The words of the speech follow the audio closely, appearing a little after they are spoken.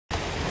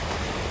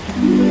Hey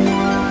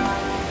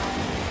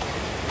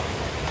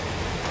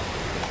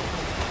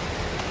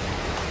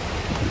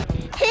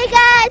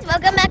guys,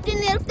 welcome back to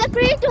the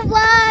Creative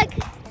Vlog.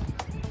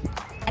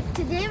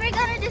 Today we're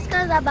gonna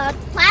discuss about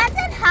plants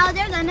and how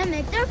they're gonna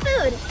make their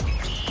food.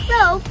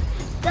 So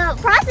the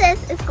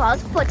process is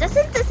called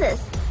photosynthesis.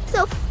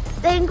 So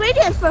the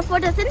ingredients for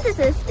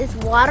photosynthesis is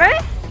water,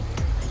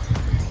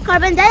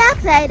 carbon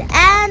dioxide,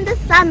 and the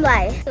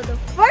sunlight. So the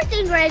first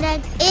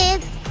ingredient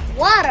is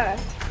water.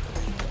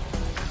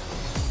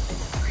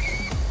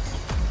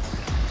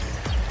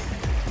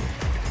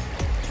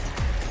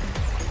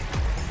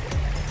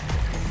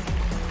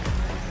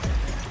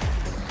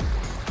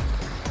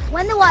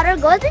 When the water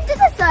goes into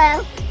the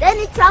soil, then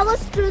it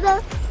travels through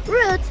the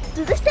roots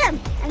to the stem,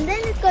 and then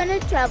it's going to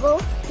travel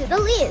to the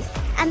leaves.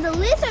 And the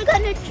leaves are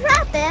going to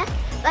trap it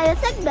by a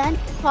segment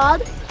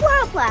called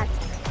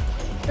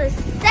chloroplasts. The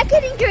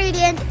second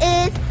ingredient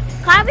is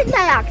carbon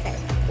dioxide.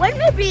 When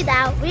we breathe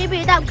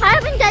out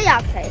carbon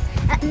dioxide,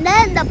 and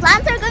then the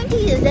plants are going to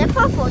use it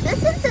for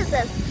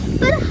photosynthesis.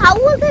 But how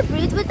will they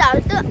breathe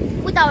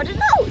without a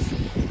nose?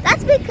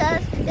 That's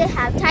because they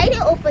have tiny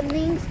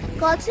openings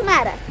called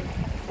stomata.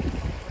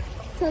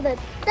 So the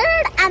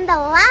third and the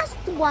last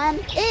one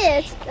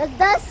is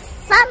the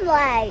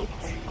sunlight.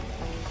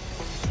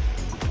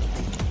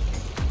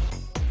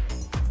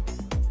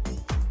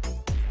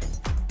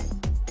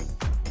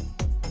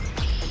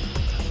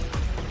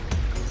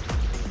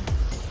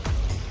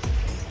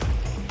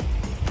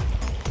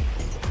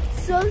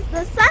 So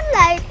the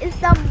sunlight is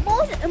the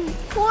most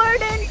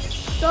important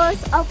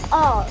source of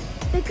all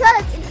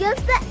because it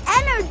gives the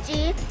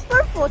energy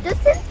for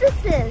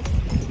photosynthesis.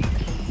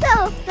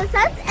 So the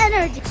sun's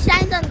energy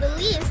shines on the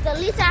leaves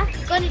are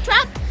going to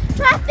trap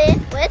it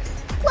with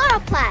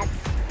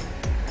chloroplasts.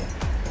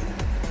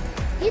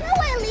 You know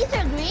why leaves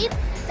are green?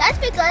 That's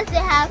because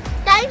they have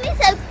tiny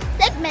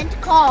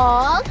segment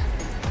called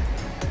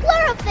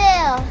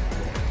chlorophyll.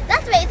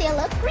 That's why they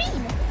look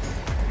green.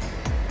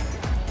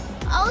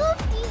 All of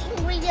the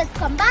ingredients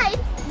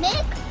combined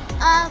make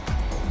a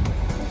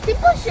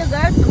simple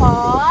sugar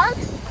called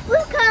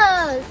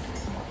glucose.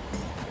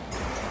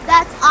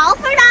 That's all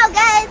for now,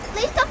 guys.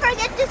 Please don't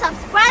forget to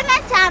subscribe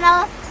my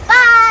channel